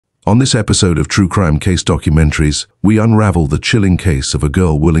On this episode of True Crime Case Documentaries, we unravel the chilling case of a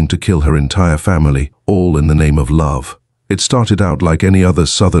girl willing to kill her entire family, all in the name of love. It started out like any other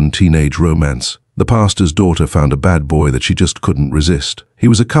southern teenage romance. The pastor's daughter found a bad boy that she just couldn't resist. He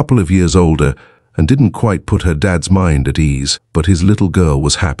was a couple of years older and didn't quite put her dad's mind at ease, but his little girl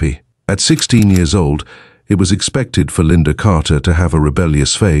was happy. At 16 years old, it was expected for Linda Carter to have a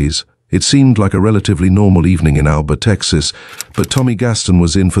rebellious phase. It seemed like a relatively normal evening in Alba, Texas, but Tommy Gaston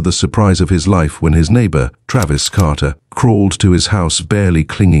was in for the surprise of his life when his neighbor, Travis Carter, crawled to his house barely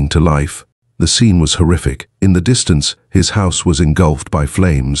clinging to life. The scene was horrific. In the distance, his house was engulfed by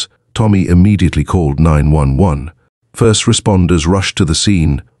flames. Tommy immediately called 911. First responders rushed to the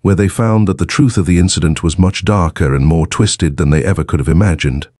scene, where they found that the truth of the incident was much darker and more twisted than they ever could have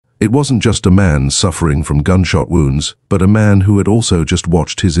imagined. It wasn't just a man suffering from gunshot wounds, but a man who had also just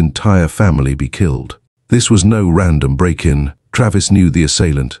watched his entire family be killed. This was no random break-in. Travis knew the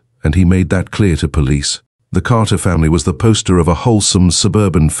assailant, and he made that clear to police. The Carter family was the poster of a wholesome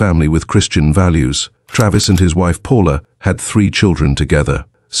suburban family with Christian values. Travis and his wife Paula had 3 children together.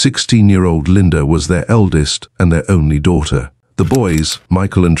 16-year-old Linda was their eldest and their only daughter. The boys,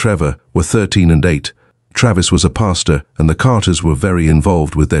 Michael and Trevor, were 13 and 8. Travis was a pastor, and the Carters were very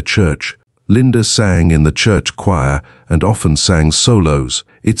involved with their church. Linda sang in the church choir and often sang solos.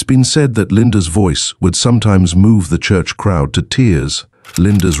 It's been said that Linda's voice would sometimes move the church crowd to tears.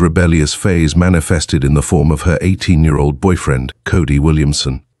 Linda's rebellious phase manifested in the form of her 18-year-old boyfriend, Cody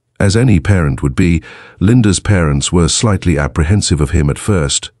Williamson. As any parent would be, Linda's parents were slightly apprehensive of him at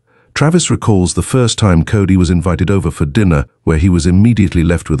first. Travis recalls the first time Cody was invited over for dinner, where he was immediately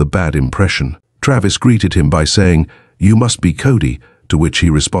left with a bad impression. Travis greeted him by saying, "You must be Cody," to which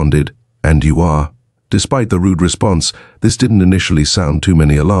he responded, "And you are." Despite the rude response, this didn't initially sound too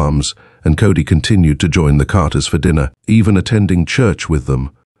many alarms, and Cody continued to join the Carters for dinner, even attending church with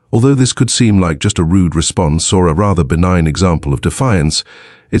them. Although this could seem like just a rude response or a rather benign example of defiance,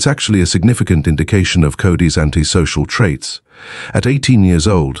 it's actually a significant indication of Cody's antisocial traits. At 18 years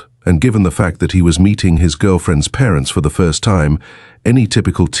old, and given the fact that he was meeting his girlfriend's parents for the first time, any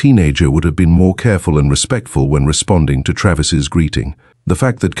typical teenager would have been more careful and respectful when responding to Travis's greeting. The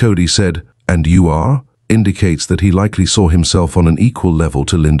fact that Cody said, "And you are?" indicates that he likely saw himself on an equal level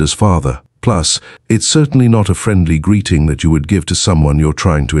to Linda's father. Plus, it's certainly not a friendly greeting that you would give to someone you're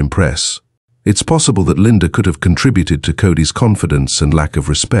trying to impress. It's possible that Linda could have contributed to Cody's confidence and lack of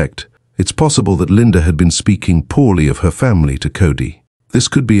respect. It's possible that Linda had been speaking poorly of her family to Cody. This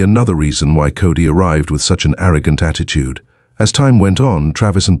could be another reason why Cody arrived with such an arrogant attitude. As time went on,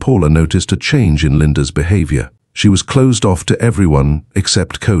 Travis and Paula noticed a change in Linda's behavior. She was closed off to everyone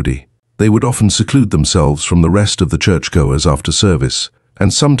except Cody. They would often seclude themselves from the rest of the churchgoers after service,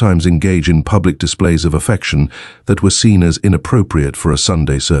 and sometimes engage in public displays of affection that were seen as inappropriate for a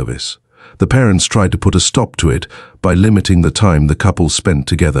Sunday service. The parents tried to put a stop to it by limiting the time the couple spent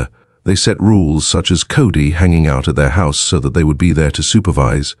together. They set rules such as Cody hanging out at their house so that they would be there to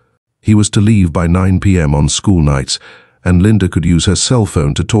supervise. He was to leave by 9 p.m. on school nights, and Linda could use her cell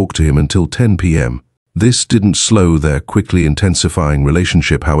phone to talk to him until 10 p.m. This didn't slow their quickly intensifying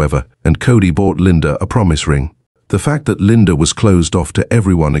relationship, however, and Cody bought Linda a promise ring. The fact that Linda was closed off to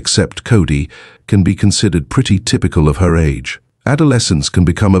everyone except Cody can be considered pretty typical of her age. Adolescents can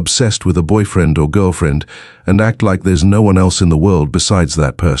become obsessed with a boyfriend or girlfriend and act like there's no one else in the world besides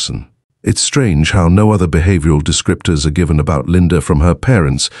that person. It's strange how no other behavioral descriptors are given about Linda from her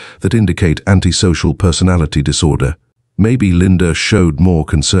parents that indicate antisocial personality disorder. Maybe Linda showed more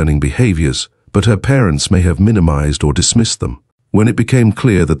concerning behaviors, but her parents may have minimized or dismissed them. When it became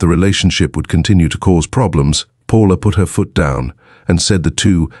clear that the relationship would continue to cause problems, Paula put her foot down and said the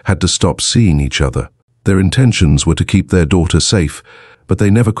two had to stop seeing each other. Their intentions were to keep their daughter safe, but they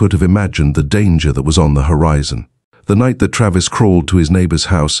never could have imagined the danger that was on the horizon. The night that Travis crawled to his neighbor's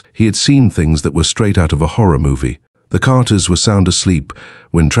house, he had seen things that were straight out of a horror movie. The Carters were sound asleep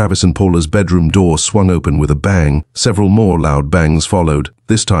when Travis and Paula's bedroom door swung open with a bang. Several more loud bangs followed,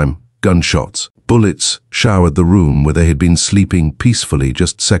 this time gunshots. Bullets showered the room where they had been sleeping peacefully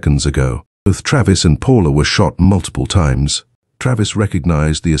just seconds ago. Both Travis and Paula were shot multiple times. Travis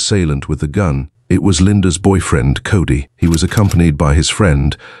recognized the assailant with the gun. It was Linda's boyfriend, Cody. He was accompanied by his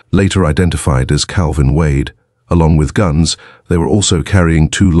friend, later identified as Calvin Wade. Along with guns, they were also carrying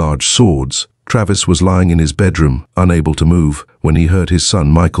 2 large swords. Travis was lying in his bedroom, unable to move, when he heard his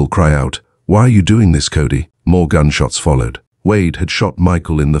son Michael cry out, "Why are you doing this, Cody?" More gunshots followed. Wade had shot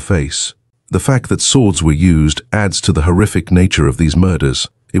Michael in the face. The fact that swords were used adds to the horrific nature of these murders.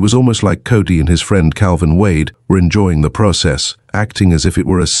 It was almost like Cody and his friend Calvin Wade were enjoying the process, acting as if it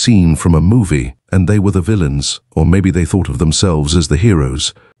were a scene from a movie, and they were the villains, or maybe they thought of themselves as the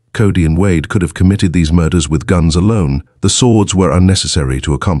heroes. Cody and Wade could have committed these murders with guns alone. The swords were unnecessary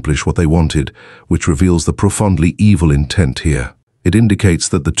to accomplish what they wanted, which reveals the profoundly evil intent here. It indicates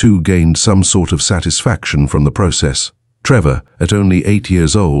that the two gained some sort of satisfaction from the process. Trevor, at only 8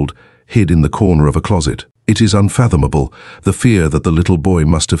 years old, hid in the corner of a closet. It is unfathomable, the fear that the little boy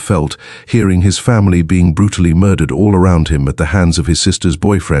must have felt, hearing his family being brutally murdered all around him at the hands of his sister's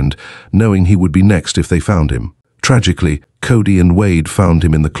boyfriend, knowing he would be next if they found him. Tragically, Cody and Wade found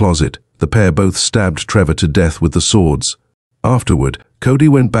him in the closet. The pair both stabbed Trevor to death with the swords. Afterward, Cody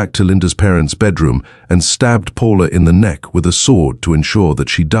went back to Linda's parents' bedroom and stabbed Paula in the neck with a sword to ensure that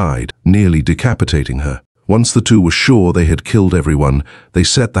she died, nearly decapitating her. Once the two were sure they had killed everyone, they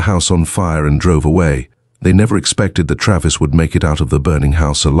set the house on fire and drove away. They never expected that Travis would make it out of the burning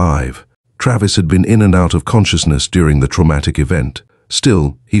house alive. Travis had been in and out of consciousness during the traumatic event.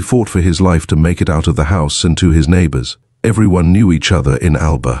 Still, he fought for his life to make it out of the house and to his neighbors. Everyone knew each other in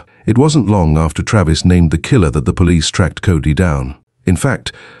Alba. It wasn't long after Travis named the killer that the police tracked Cody down. In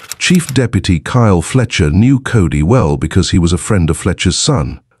fact, Chief Deputy Kyle Fletcher knew Cody well because he was a friend of Fletcher's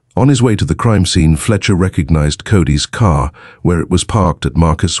son. On his way to the crime scene, Fletcher recognized Cody's car, where it was parked at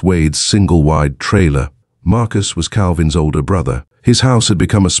Marcus Wade's single-wide trailer. Marcus was Calvin's older brother. His house had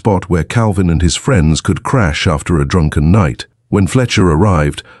become a spot where Calvin and his friends could crash after a drunken night. When Fletcher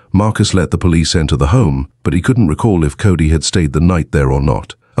arrived, Marcus let the police enter the home, but he couldn't recall if Cody had stayed the night there or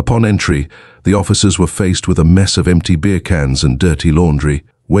not. Upon entry, the officers were faced with a mess of empty beer cans and dirty laundry.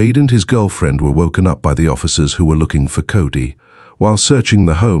 Wade and his girlfriend were woken up by the officers who were looking for Cody. While searching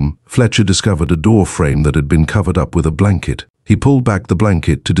the home, Fletcher discovered a door frame that had been covered up with a blanket. He pulled back the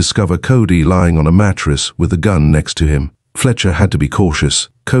blanket to discover Cody lying on a mattress with a gun next to him. Fletcher had to be cautious.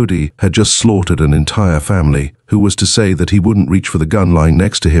 Cody had just slaughtered an entire family. Who was to say that he wouldn't reach for the gun lying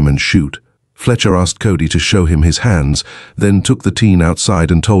next to him and shoot? Fletcher asked Cody to show him his hands, then took the teen outside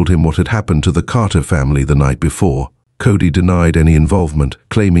and told him what had happened to the Carter family the night before. Cody denied any involvement,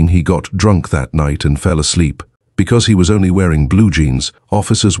 claiming he got drunk that night and fell asleep. Because he was only wearing blue jeans,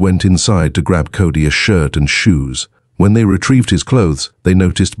 officers went inside to grab Cody a shirt and shoes. When they retrieved his clothes, they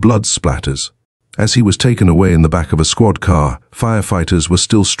noticed blood splatters. As he was taken away in the back of a squad car, firefighters were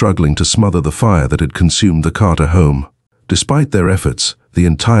still struggling to smother the fire that had consumed the Carter home. Despite their efforts, the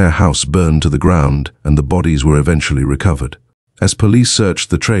entire house burned to the ground and the bodies were eventually recovered. As police searched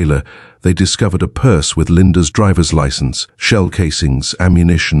the trailer, they discovered a purse with Linda's driver's license, shell casings,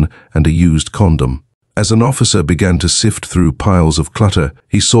 ammunition, and a used condom. As an officer began to sift through piles of clutter,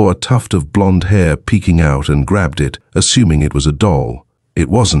 he saw a tuft of blonde hair peeking out and grabbed it, assuming it was a doll. It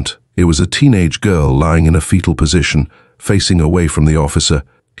wasn't. It was a teenage girl lying in a fetal position, facing away from the officer.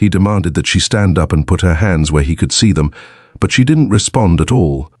 He demanded that she stand up and put her hands where he could see them, but she didn't respond at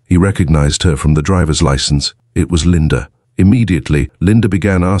all. He recognized her from the driver's license. It was Linda. Immediately, Linda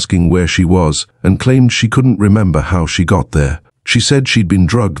began asking where she was and claimed she couldn't remember how she got there. She said she'd been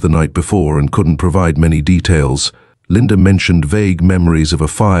drugged the night before and couldn't provide many details. Linda mentioned vague memories of a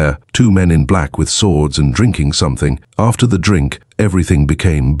fire, 2 men in black with swords and drinking something. After the drink, everything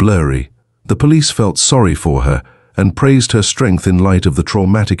became blurry. The police felt sorry for her and praised her strength in light of the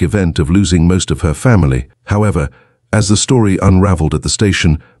traumatic event of losing most of her family. However, as the story unraveled at the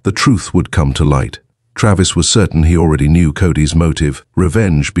station, the truth would come to light. Travis was certain he already knew Cody's motive,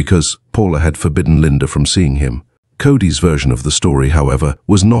 revenge, because Paula had forbidden Linda from seeing him. Cody's version of the story, however,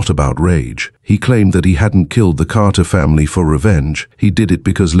 was not about rage. He claimed that he hadn't killed the Carter family for revenge. He did it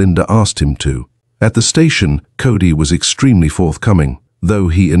because Linda asked him to. At the station, Cody was extremely forthcoming. Though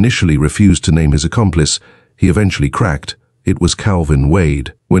he initially refused to name his accomplice, he eventually cracked. It was Calvin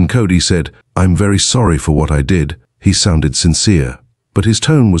Wade. When Cody said, "I'm very sorry for what I did," he sounded sincere. But his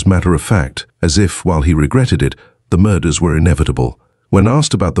tone was matter-of-fact, as if, while he regretted it, the murders were inevitable. When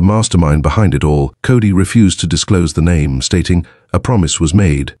asked about the mastermind behind it all, Cody refused to disclose the name, stating, "A promise was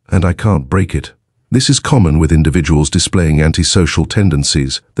made, and I can't break it." This is common with individuals displaying antisocial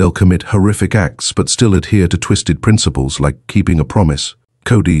tendencies. They'll commit horrific acts but still adhere to twisted principles like keeping a promise.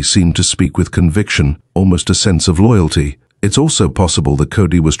 Cody seemed to speak with conviction, almost a sense of loyalty. It's also possible that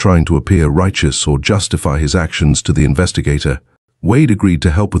Cody was trying to appear righteous or justify his actions to the investigator. Wade agreed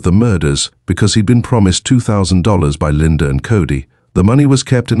to help with the murders because he'd been promised $2,000 by Linda and Cody. The money was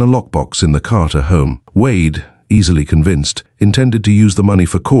kept in a lockbox in the Carter home. Wade, easily convinced, intended to use the money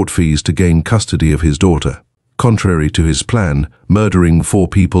for court fees to gain custody of his daughter. Contrary to his plan, murdering 4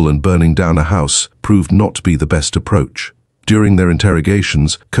 people and burning down a house proved not to be the best approach. During their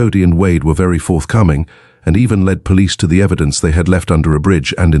interrogations, Cody and Wade were very forthcoming and even led police to the evidence they had left under a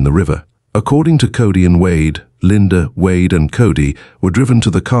bridge and in the river. According to Cody and Wade, Linda, Wade, and Cody were driven to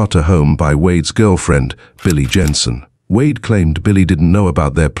the Carter home by Wade's girlfriend, Billy Jensen. Wade claimed Billy didn't know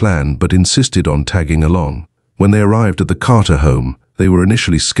about their plan but insisted on tagging along. When they arrived at the Carter home, they were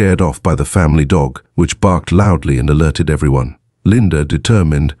initially scared off by the family dog, which barked loudly and alerted everyone. Linda,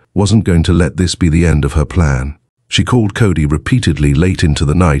 determined, wasn't going to let this be the end of her plan. She called Cody repeatedly late into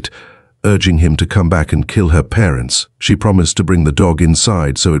the night, urging him to come back and kill her parents. She promised to bring the dog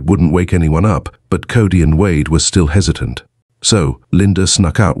inside so it wouldn't wake anyone up, but Cody and Wade were still hesitant. So, Linda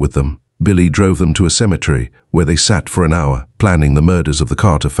snuck out with them. Billy drove them to a cemetery, where they sat for an hour, planning the murders of the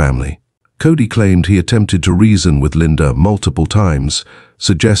Carter family. Cody claimed he attempted to reason with Linda multiple times,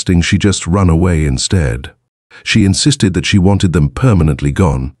 suggesting she just run away instead. She insisted that she wanted them permanently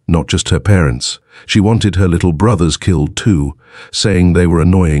gone, not just her parents. She wanted her little brothers killed too, saying they were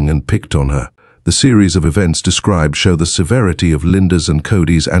annoying and picked on her. The series of events described show the severity of Linda's and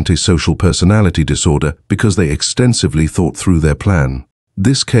Cody's antisocial personality disorder because they extensively thought through their plan.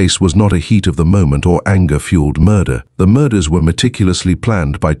 This case was not a heat-of-the-moment or anger-fueled murder. The murders were meticulously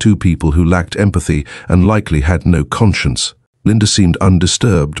planned by two people who lacked empathy and likely had no conscience. Linda seemed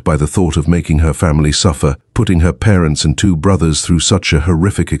undisturbed by the thought of making her family suffer, putting her parents and two brothers through such a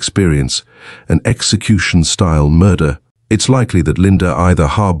horrific experience, an execution-style murder. It's likely that Linda either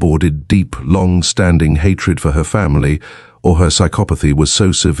harbored deep, long-standing hatred for her family, or her psychopathy was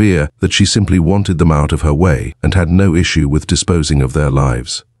so severe that she simply wanted them out of her way and had no issue with disposing of their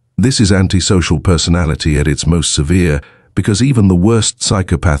lives. This is antisocial personality at its most severe, because even the worst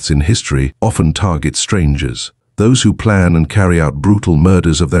psychopaths in history often target strangers. Those who plan and carry out brutal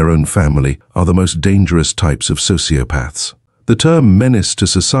murders of their own family are the most dangerous types of sociopaths. The term menace to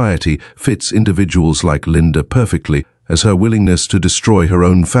society fits individuals like Linda perfectly, as her willingness to destroy her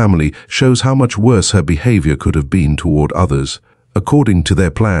own family shows how much worse her behavior could have been toward others. According to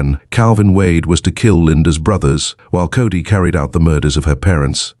their plan, Calvin Wade was to kill Linda's brothers, while Cody carried out the murders of her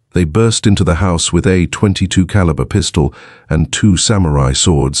parents. They burst into the house with a .22 caliber pistol and 2 samurai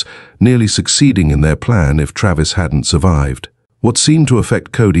swords, nearly succeeding in their plan if Travis hadn't survived. What seemed to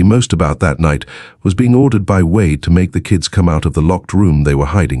affect Cody most about that night was being ordered by Wade to make the kids come out of the locked room they were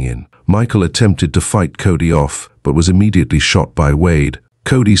hiding in. Michael attempted to fight Cody off, but was immediately shot by Wade.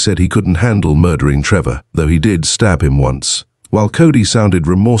 Cody said he couldn't handle murdering Trevor, though he did stab him once. While Cody sounded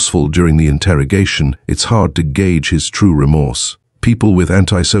remorseful during the interrogation, it's hard to gauge his true remorse. People with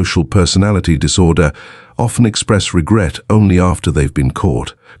antisocial personality disorder often express regret only after they've been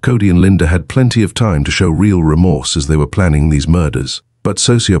caught. Cody and Linda had plenty of time to show real remorse as they were planning these murders. But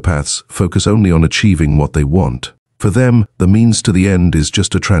sociopaths focus only on achieving what they want. For them, the means to the end is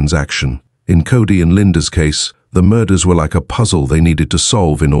just a transaction. In Cody and Linda's case, the murders were like a puzzle they needed to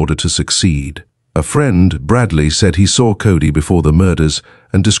solve in order to succeed. A friend, Bradley, said he saw Cody before the murders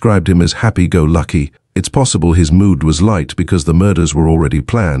and described him as happy-go-lucky. It's possible his mood was light because the murders were already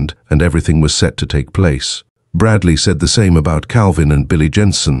planned and everything was set to take place. Bradley said the same about Calvin and Billy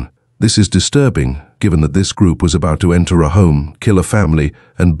Jensen. This is disturbing, given that this group was about to enter a home, kill a family,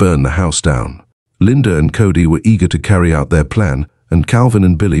 and burn the house down. Linda and Cody were eager to carry out their plan, and Calvin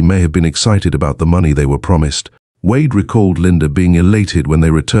and Billy may have been excited about the money they were promised. Wade recalled Linda being elated when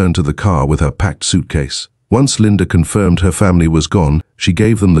they returned to the car with her packed suitcase. Once Linda confirmed her family was gone, she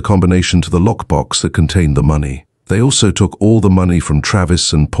gave them the combination to the lockbox that contained the money. They also took all the money from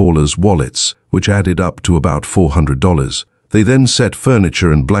Travis and Paula's wallets, which added up to about $400. They then set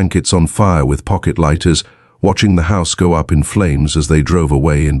furniture and blankets on fire with pocket lighters, watching the house go up in flames as they drove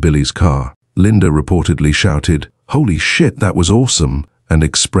away in Billy's car. Linda reportedly shouted, "Holy shit, that was awesome," and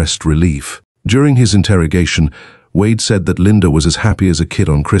expressed relief. During his interrogation, Wade said that Linda was as happy as a kid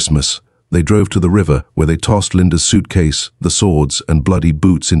on Christmas. They drove to the river, where they tossed Linda's suitcase, the swords, and bloody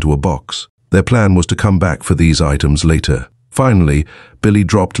boots into a box. Their plan was to come back for these items later. Finally, Billy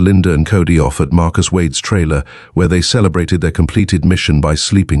dropped Linda and Cody off at Marcus Wade's trailer, where they celebrated their completed mission by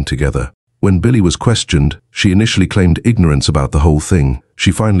sleeping together. When Billy was questioned, she initially claimed ignorance about the whole thing.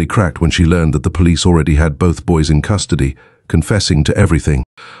 She finally cracked when she learned that the police already had both boys in custody, confessing to everything.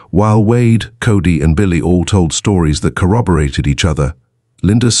 While Wade, Cody, and Billy all told stories that corroborated each other,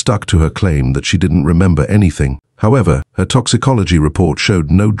 Linda stuck to her claim that she didn't remember anything. However, her toxicology report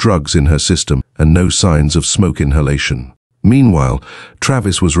showed no drugs in her system and no signs of smoke inhalation. Meanwhile,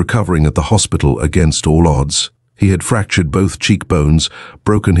 Travis was recovering at the hospital against all odds. He had fractured both cheekbones,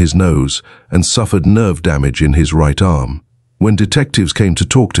 broken his nose, and suffered nerve damage in his right arm. When detectives came to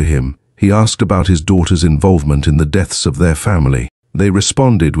talk to him, he asked about his daughter's involvement in the deaths of their family. They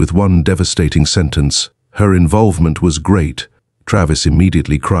responded with one devastating sentence: "Her involvement was great." Travis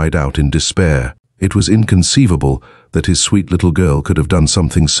immediately cried out in despair. It was inconceivable that his sweet little girl could have done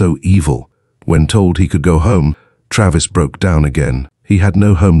something so evil. When told he could go home, Travis broke down again. He had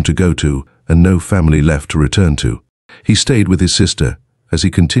no home to go to and no family left to return to. He stayed with his sister as he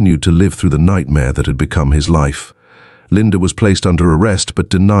continued to live through the nightmare that had become his life. Linda was placed under arrest but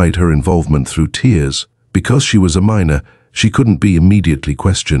denied her involvement through tears. Because she was a minor, she couldn't be immediately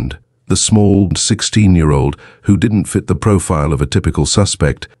questioned. The small 16-year-old, who didn't fit the profile of a typical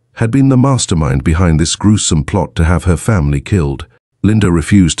suspect, had been the mastermind behind this gruesome plot to have her family killed. Linda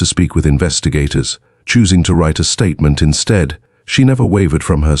refused to speak with investigators, choosing to write a statement instead. She never wavered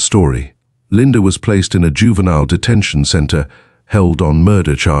from her story. Linda was placed in a juvenile detention center, held on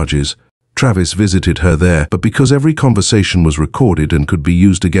murder charges. Travis visited her there, but because every conversation was recorded and could be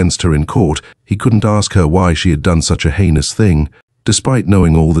used against her in court, he couldn't ask her why she had done such a heinous thing. Despite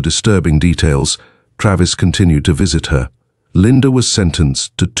knowing all the disturbing details, Travis continued to visit her. Linda was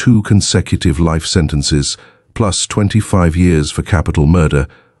sentenced to 2 consecutive life sentences, plus 25 years for capital murder,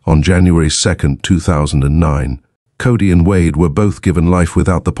 on January 2, 2009. Cody and Wade were both given life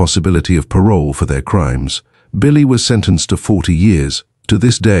without the possibility of parole for their crimes. Billy was sentenced to 40 years. To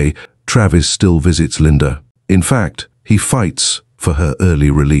this day, Travis still visits Linda. In fact, he fights for her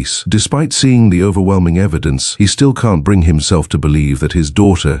early release. Despite seeing the overwhelming evidence, he still can't bring himself to believe that his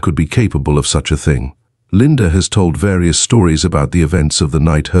daughter could be capable of such a thing. Linda has told various stories about the events of the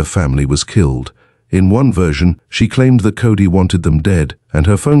night her family was killed. In one version, she claimed that Cody wanted them dead, and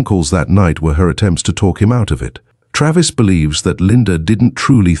her phone calls that night were her attempts to talk him out of it. Travis believes that Linda didn't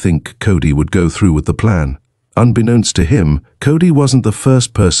truly think Cody would go through with the plan. Unbeknownst to him, Cody wasn't the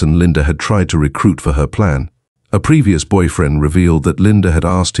first person Linda had tried to recruit for her plan. A previous boyfriend revealed that Linda had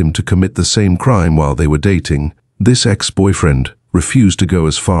asked him to commit the same crime while they were dating. This ex-boyfriend refused to go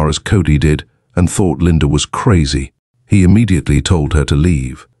as far as Cody did and thought Linda was crazy. He immediately told her to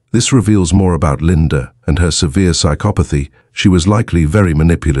leave. This reveals more about Linda and her severe psychopathy. She was likely very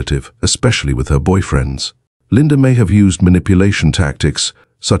manipulative, especially with her boyfriends. Linda may have used manipulation tactics,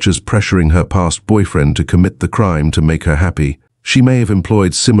 such as pressuring her past boyfriend to commit the crime to make her happy. She may have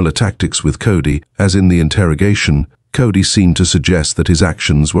employed similar tactics with Cody, as in the interrogation, Cody seemed to suggest that his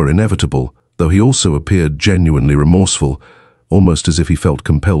actions were inevitable, though he also appeared genuinely remorseful, almost as if he felt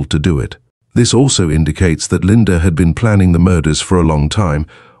compelled to do it. This also indicates that Linda had been planning the murders for a long time,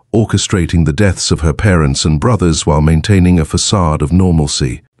 orchestrating the deaths of her parents and brothers while maintaining a facade of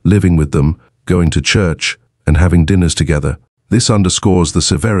normalcy, living with them, going to church, and having dinners together. This underscores the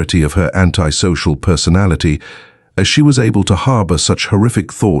severity of her antisocial personality, as she was able to harbor such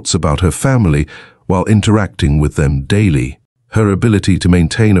horrific thoughts about her family while interacting with them daily. Her ability to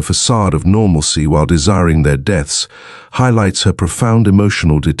maintain a facade of normalcy while desiring their deaths highlights her profound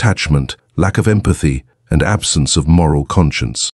emotional detachment, lack of empathy, and absence of moral conscience.